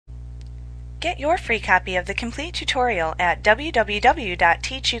Get your free copy of the complete tutorial at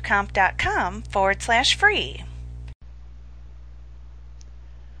www.teachucomp.com/free.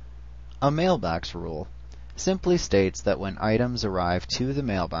 A mailbox rule simply states that when items arrive to the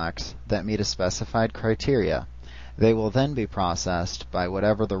mailbox that meet a specified criteria, they will then be processed by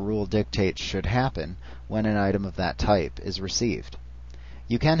whatever the rule dictates should happen when an item of that type is received.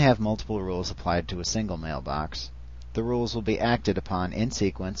 You can have multiple rules applied to a single mailbox. The rules will be acted upon in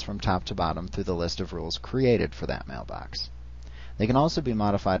sequence from top to bottom through the list of rules created for that mailbox. They can also be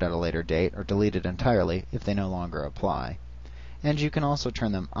modified at a later date or deleted entirely if they no longer apply. And you can also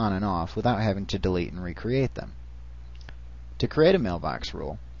turn them on and off without having to delete and recreate them. To create a mailbox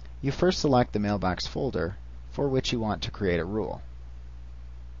rule, you first select the mailbox folder for which you want to create a rule.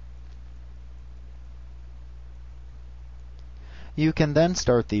 You can then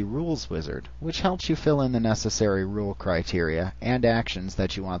start the Rules wizard, which helps you fill in the necessary rule criteria and actions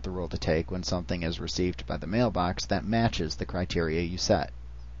that you want the rule to take when something is received by the mailbox that matches the criteria you set.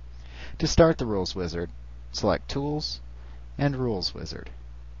 To start the Rules wizard, select Tools and Rules wizard.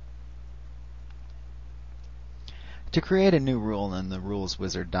 To create a new rule in the Rules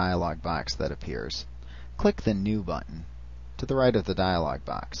wizard dialog box that appears, click the New button to the right of the dialog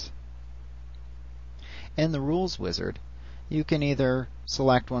box. In the Rules wizard, you can either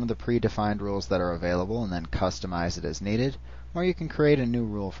select one of the predefined rules that are available and then customize it as needed, or you can create a new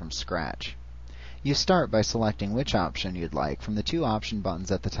rule from scratch. You start by selecting which option you'd like from the two option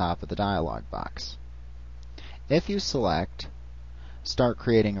buttons at the top of the dialog box. If you select Start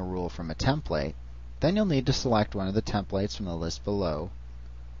creating a rule from a template, then you'll need to select one of the templates from the list below.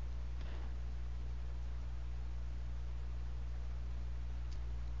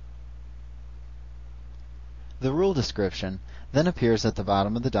 The rule description then appears at the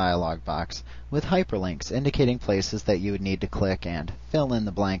bottom of the dialog box with hyperlinks indicating places that you would need to click and fill in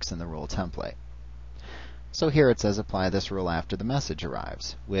the blanks in the rule template. So here it says apply this rule after the message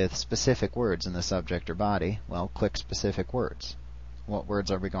arrives. With specific words in the subject or body, well, click specific words. What words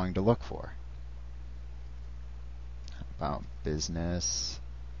are we going to look for? About business.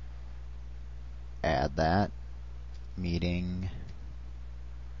 Add that. Meeting.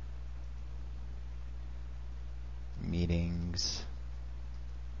 Meetings.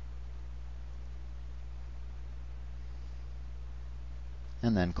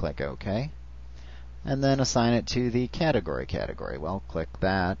 And then click OK. And then assign it to the category. Well, click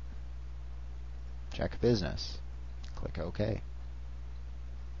that. Check business. Click OK.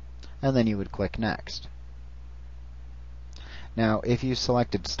 And then you would click Next. Now, if you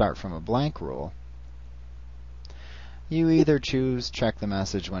selected Start from a blank rule, you either choose Check the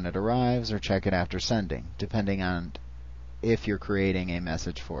message when it arrives or check it after sending, depending on if you're creating a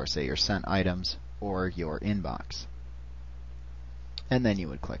message for, say, your sent items or your inbox. And then you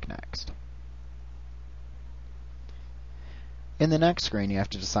would click Next. In the next screen, you have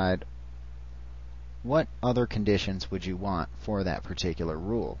to decide what other conditions would you want for that particular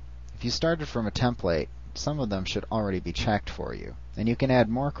rule. If you started from a template, some of them should already be checked for you, and you can add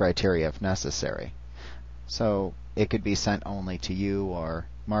more criteria if necessary. So it could be sent only to you, or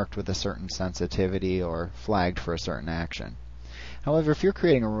marked with a certain sensitivity, or flagged for a certain action. However, if you're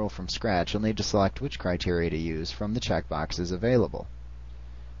creating a rule from scratch, you'll need to select which criteria to use from the checkboxes available.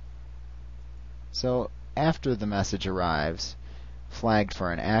 So after the message arrives, flagged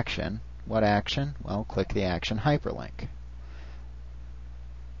for an action, what action? Well, click the action hyperlink.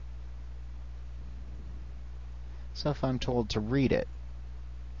 So if I'm told to read it,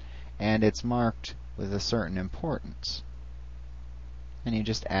 and it's marked with a certain importance, and you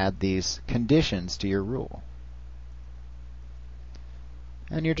just add these conditions to your rule.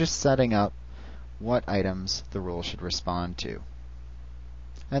 And you're just setting up what items the rule should respond to.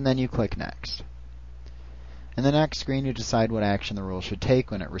 And then you click Next. In the next screen, you decide what action the rule should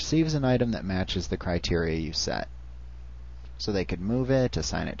take when it receives an item that matches the criteria you set. So they could move it,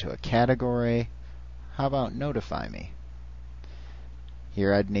 assign it to a category. How about notify me?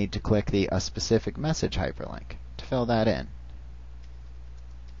 Here I'd need to click the A Specific Message hyperlink to fill that in.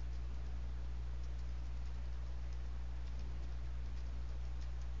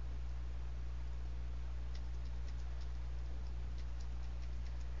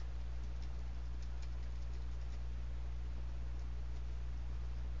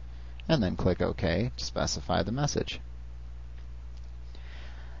 And then click OK to specify the message.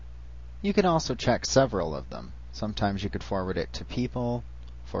 You can also check several of them. Sometimes you could forward it to people,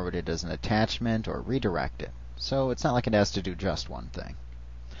 forward it as an attachment, or redirect it. So it's not like it has to do just one thing.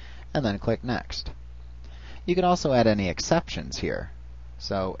 And then click Next. You can also add any exceptions here.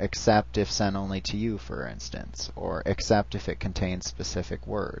 So except if sent only to you, for instance, or except if it contains specific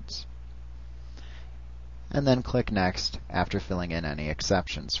words. and then click Next after filling in any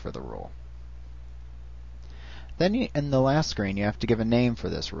exceptions for the rule. Then in the last screen, you have to give a name for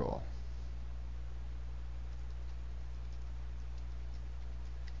this rule.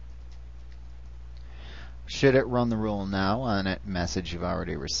 Should it run the rule now on a message you've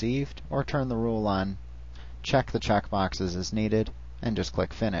already received, or turn the rule on, check the checkboxes as needed, and just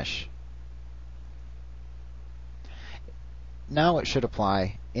click Finish. Now it should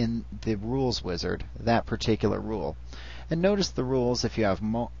apply in the Rules wizard, that particular rule. And notice the rules, if you have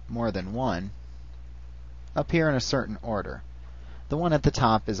more than one, appear in a certain order. The one at the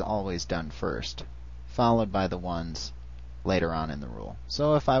top is always done first, followed by the ones later on in the rule.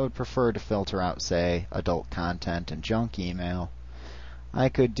 So if I would prefer to filter out, say, adult content and junk email, I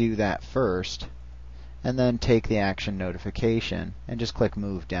could do that first, and then take the action notification and just click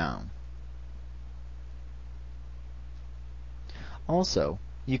Move Down. Also,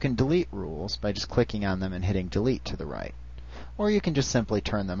 you can delete rules by just clicking on them and hitting Delete to the right. Or you can just simply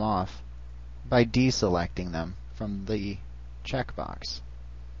turn them off by deselecting them from the checkbox.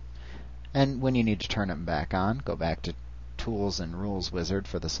 And when you need to turn them back on, go back to Tools and Rules Wizard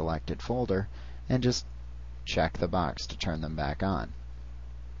for the selected folder and just check the box to turn them back on.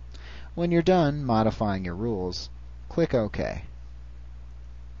 When you're done modifying your rules, click OK.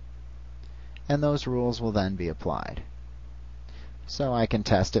 And those rules will then be applied. So I can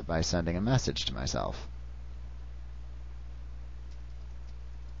test it by sending a message to myself.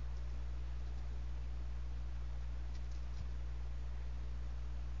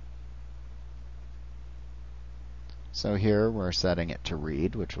 So here we're setting it to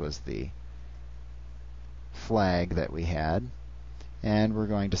read, which was the flag that we had, and we're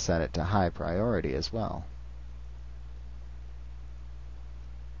going to set it to high priority as well.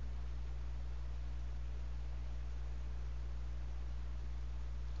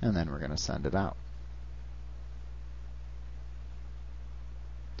 And then we're going to send it out.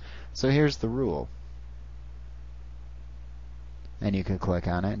 So here's the rule. And you can click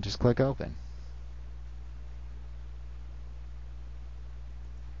on it and just click Open.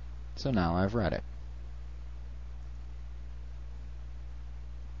 So now I've read it.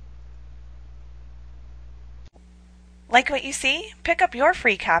 Like what you see? Pick up your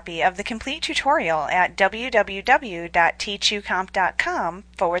free copy of the complete tutorial at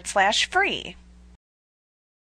www.teachucomp.com/free.